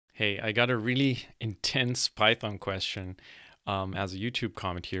Hey, I got a really intense Python question as a YouTube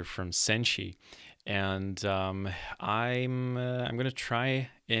comment here from Senshi, and I'm gonna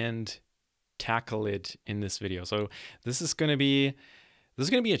try and tackle it in this video. So this is gonna be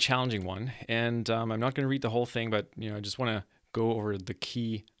a challenging one, and I'm not gonna read the whole thing, but I just want to go over the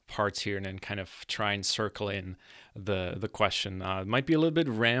key parts here and then kind of try and circle in the question. It might be a little bit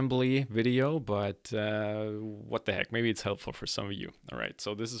rambly video, but what the heck? Maybe it's helpful for some of you. All right,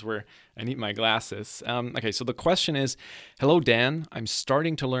 so this is where I need my glasses. Okay, so the question is, hello Dan, I'm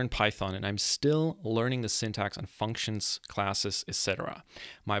starting to learn Python and I'm still learning the syntax on functions, classes, etc.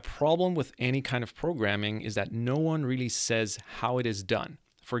 My problem with any kind of programming is that no one really says how it is done.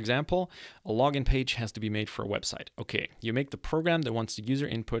 For example, a login page has to be made for a website. Okay, you make the program that wants the user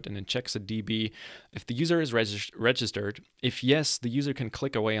input and then checks a DB. If the user is registered, if yes, the user can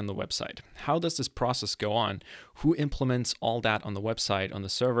click away on the website. How does this process go on? Who implements all that on the website, on the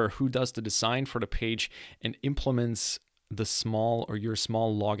server? Who does the design for the page and implements the your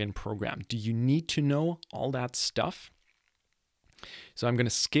small login program? Do you need to know all that stuff? So I'm going to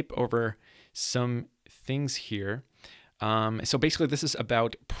skip over some things here. So basically, this is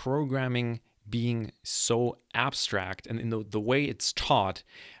about programming being so abstract and in the way it's taught,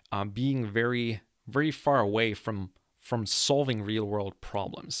 being very, very far away from solving real world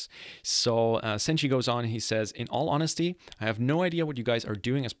problems. So Senghji goes on, he says, in all honesty, I have no idea what you guys are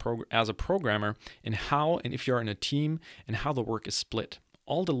doing as a programmer and how, and if you're in a team and how the work is split.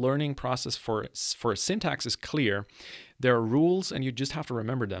 All the learning process for a syntax is clear. There are rules and you just have to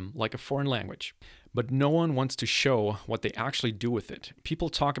remember them like a foreign language. But no one wants to show what they actually do with it. People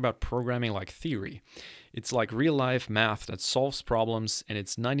talk about programming like theory. It's like real life math that solves problems, and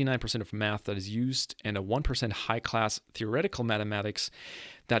it's 99% of math that is used and a 1% high class theoretical mathematics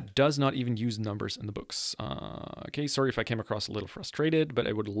that does not even use numbers in the books. Okay, sorry if I came across a little frustrated, but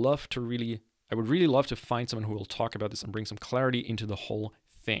I would really love to find someone who will talk about this and bring some clarity into the whole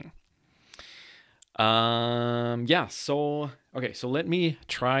thing. Yeah, so let me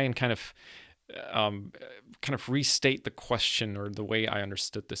try and kind of restate the question or the way I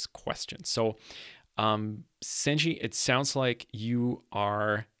understood this question. So, Senghji, it sounds like you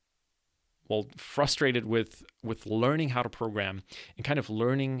are, well, frustrated with learning how to program and kind of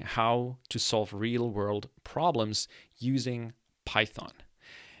learning how to solve real world problems using Python.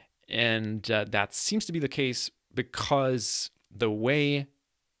 And that seems to be the case because the way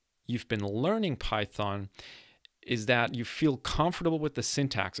you've been learning Python is that you feel comfortable with the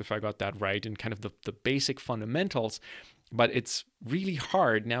syntax, if I got that right, and kind of the basic fundamentals, but it's really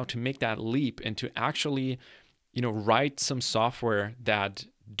hard now to make that leap and to actually, write some software that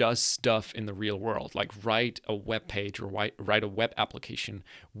does stuff in the real world, like write a web page or write a web application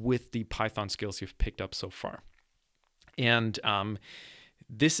with the Python skills you've picked up so far. And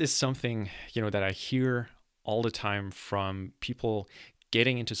this is something, that I hear all the time from people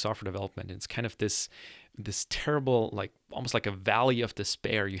getting into software development. It's kind of this terrible, like almost like a valley of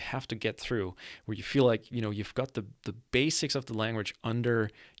despair you have to get through, where you feel like you've got the basics of the language under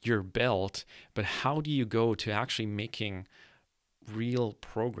your belt, but how do you go to actually making real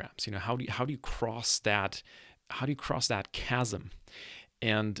programs? How do you cross that chasm?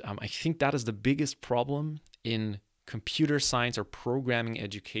 And I think that is the biggest problem in computer science or programming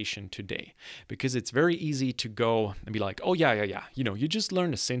education today, because it's very easy to go and be like, oh yeah, you just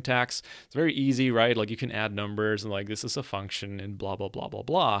learn the syntax, it's very easy, right? Like you can add numbers and like this is a function and blah blah blah blah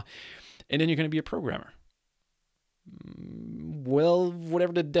blah, and then you're going to be a programmer. Well,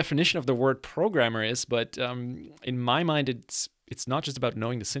 whatever the definition of the word programmer is, but in my mind it's not just about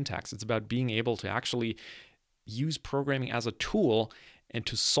knowing the syntax, it's about being able to actually use programming as a tool and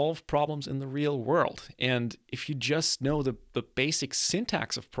to solve problems in the real world. And if you just know the basic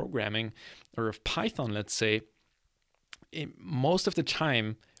syntax of programming or of Python, let's say, most of the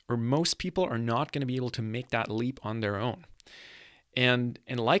time, or most people are not going to be able to make that leap on their own. And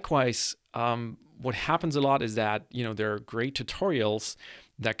likewise, what happens a lot is that, there are great tutorials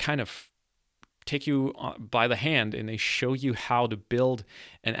that kind of take you by the hand and they show you how to build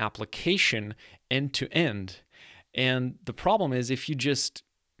an application end to end. And the problem is if you just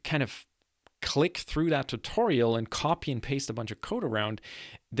kind of click through that tutorial and copy and paste a bunch of code around,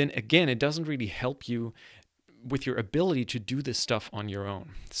 then again, it doesn't really help you with your ability to do this stuff on your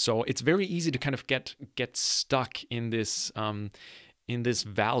own. So it's very easy to kind of get stuck in this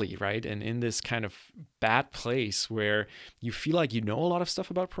valley, right? And in this kind of bad place where you feel like you know a lot of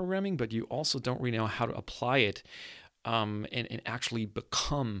stuff about programming, but you also don't really know how to apply it and actually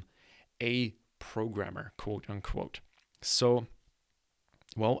become a programmer, quote unquote. So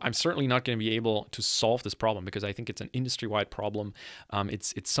well, I'm certainly not going to be able to solve this problem because I think it's an industry-wide problem.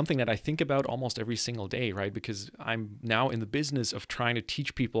 It's something that I think about almost every single day, right? Because I'm now in the business of trying to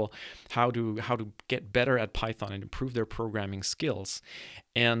teach people how to get better at Python and improve their programming skills.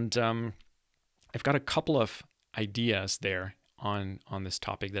 And I've got a couple of ideas there on this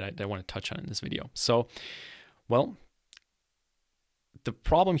topic that I want to touch on in this video. So, well, the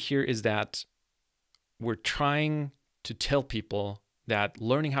problem here is that we're trying to tell people that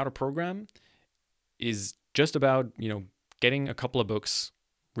learning how to program is just about, getting a couple of books,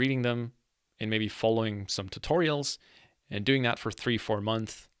 reading them, and maybe following some tutorials and doing that for 3-4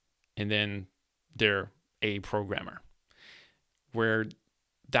 months, and then they're a programmer. Where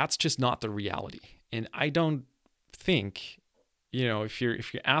that's just not the reality. And I don't think, if you're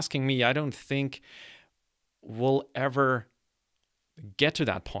asking me, I don't think we'll ever get to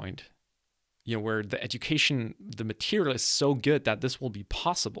that point, where the education, the material is so good that this will be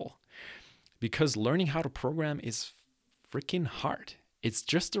possible, because learning how to program is freaking hard. It's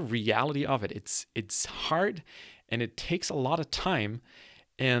just the reality of it. It's hard, and it takes a lot of time,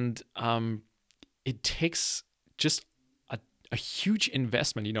 and it takes just a huge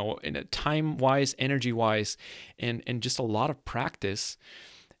investment, in a time-wise, energy-wise, and just a lot of practice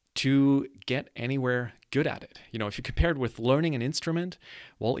to get anywhere good at it. If you compare it with learning an instrument,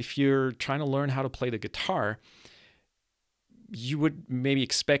 well, if you're trying to learn how to play the guitar, you would maybe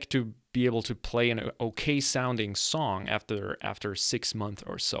expect to be able to play an okay sounding song after 6 months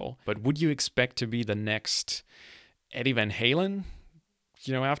or so. But would you expect to be the next Eddie Van Halen?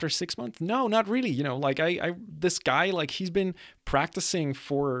 After 6 months? No, not really. This guy, he's been practicing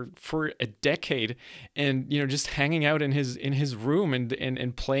for a decade, and just hanging out in his room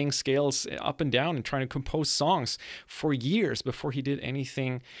and playing scales up and down and trying to compose songs for years before he did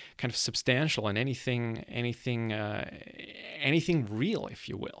anything kind of substantial and anything real, if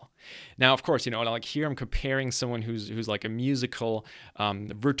you will. Now, of course, here I'm comparing someone who's like a musical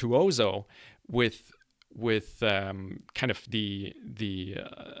virtuoso with kind of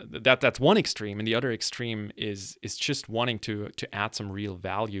that's one extreme, and the other extreme is just wanting to add some real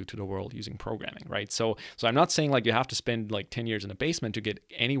value to the world using programming, right? So I'm not saying you have to spend 10 years in a basement to get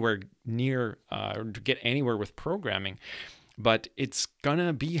anywhere near or to get anywhere with programming, but it's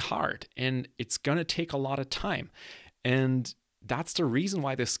gonna be hard, and it's gonna take a lot of time, and that's the reason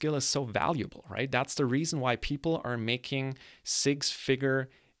why this skill is so valuable, right? That's the reason why people are making 6-figure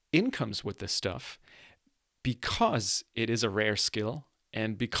incomes with this stuff, because it is a rare skill,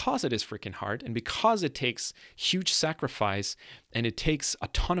 and because it is freaking hard, and because it takes huge sacrifice, and it takes a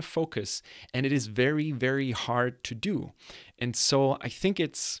ton of focus, and it is very, very hard to do. And so I think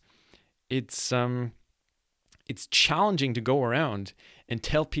it's challenging to go around and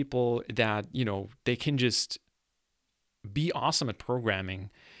tell people that they can just be awesome at programming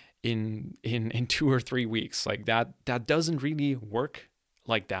in 2 or 3 weeks. That doesn't really work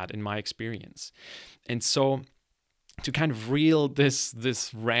like that in my experience. And so to kind of reel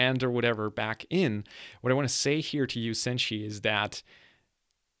this rant or whatever back in, what I want to say here to you, Singhji, is that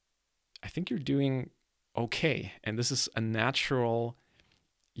I think you're doing okay. And this is a natural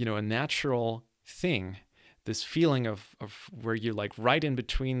thing, this feeling of where you're right in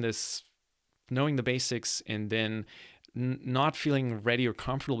between this knowing the basics and then not feeling ready or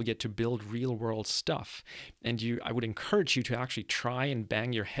comfortable yet to build real world stuff. And I would encourage you to actually try and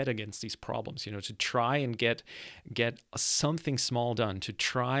bang your head against these problems, to try and get something small done, to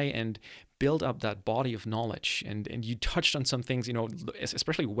try and build up that body of knowledge. And you touched on some things,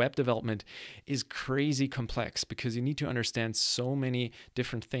 especially web development is crazy complex, because you need to understand so many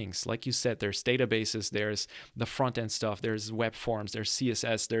different things. Like you said, there's databases, there's the front end stuff, there's web forms, there's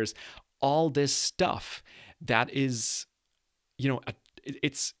CSS, there's all this stuff that is,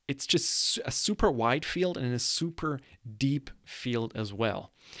 it's just a super wide field and a super deep field as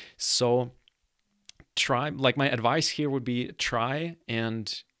well. So my advice here would be try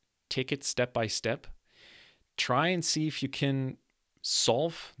and take it step by step. Try and see if you can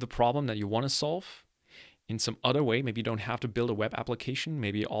solve the problem that you want to solve in some other way. Maybe you don't have to build a web application.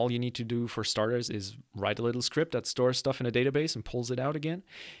 Maybe all you need to do for starters is write a little script that stores stuff in a database and pulls it out again,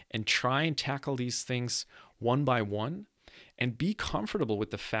 and try and tackle these things one by one, and be comfortable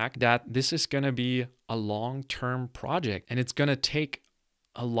with the fact that this is going to be a long-term project, and it's going to take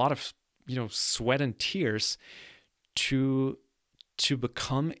a lot of sweat and tears to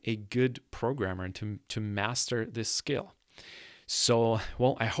become a good programmer and to master this skill. So,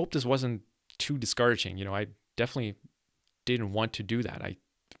 well, I hope this wasn't too discouraging. I definitely didn't want to do that.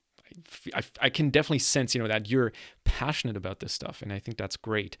 I can definitely sense, that you're passionate about this stuff, and I think that's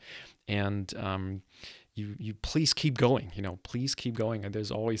great. And you please keep going. Please keep going. And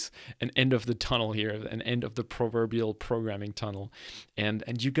there's always an end of the tunnel here, an end of the proverbial programming tunnel, and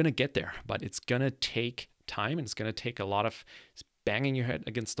you're gonna get there. But it's gonna take time, and it's gonna take a lot of banging your head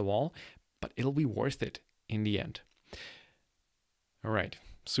against the wall. But it'll be worth it in the end. All right,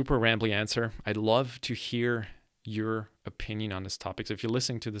 super rambly answer. I'd love to hear your opinion on this topic. So if you're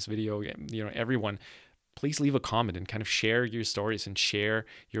listening to this video, everyone, please leave a comment and kind of share your stories and share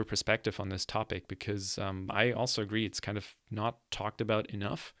your perspective on this topic, because I also agree it's kind of not talked about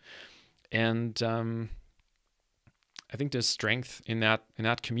enough. And I think there's strength in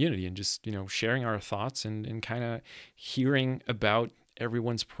that community, and just sharing our thoughts and kind of hearing about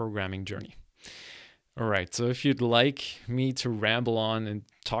everyone's programming journey. All right, so if you'd like me to ramble on and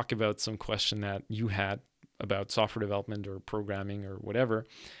talk about some question that you had about software development or programming or whatever,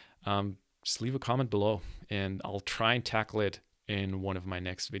 just leave a comment below, and I'll try and tackle it in one of my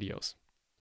next videos.